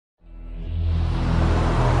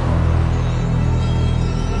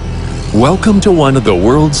Welcome to one of the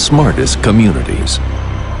world's smartest communities,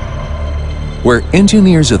 where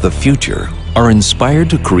engineers of the future are inspired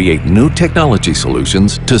to create new technology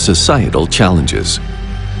solutions to societal challenges.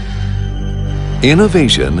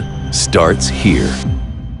 Innovation starts here.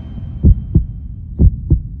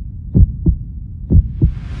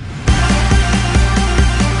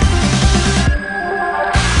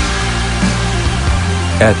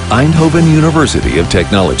 At Eindhoven University of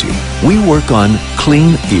Technology, we work on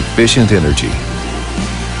clean, efficient energy.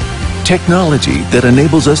 Technology that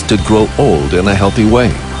enables us to grow old in a healthy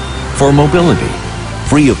way, for mobility,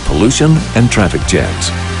 free of pollution and traffic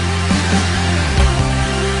jams.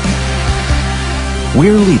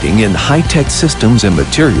 We're leading in high-tech systems and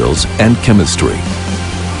materials and chemistry.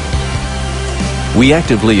 We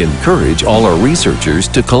actively encourage all our researchers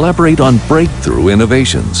to collaborate on breakthrough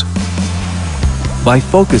innovations by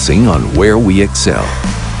focusing on where we excel.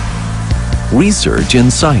 Research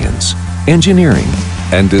in science, engineering,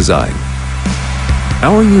 and design.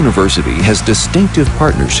 Our university has distinctive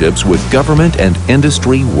partnerships with government and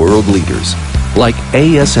industry world leaders like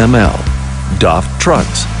ASML, DAF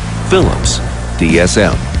Trucks, Philips,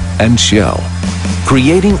 DSM, and Shell,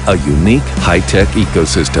 creating a unique high-tech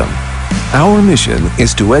ecosystem. Our mission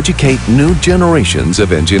is to educate new generations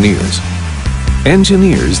of engineers.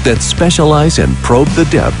 Engineers that specialize and probe the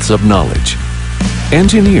depths of knowledge.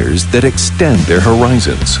 Engineers that extend their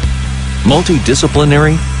horizons.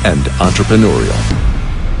 Multidisciplinary and entrepreneurial.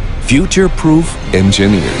 Future-proof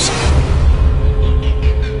engineers.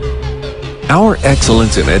 Our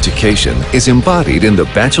excellence in education is embodied in the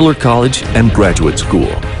Bachelor College and Graduate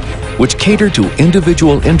School, which cater to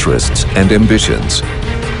individual interests and ambitions.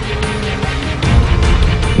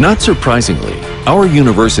 Not surprisingly, our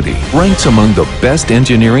university ranks among the best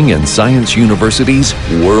engineering and science universities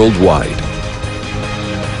worldwide.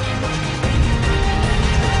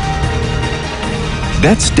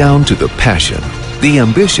 That's down to the passion, the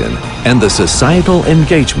ambition, and the societal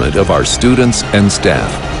engagement of our students and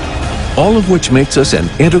staff, all of which makes us an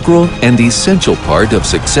integral and essential part of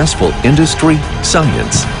successful industry,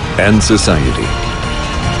 science, and society.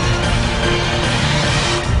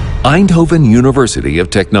 Eindhoven University of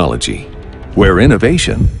Technology, where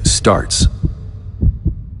innovation starts.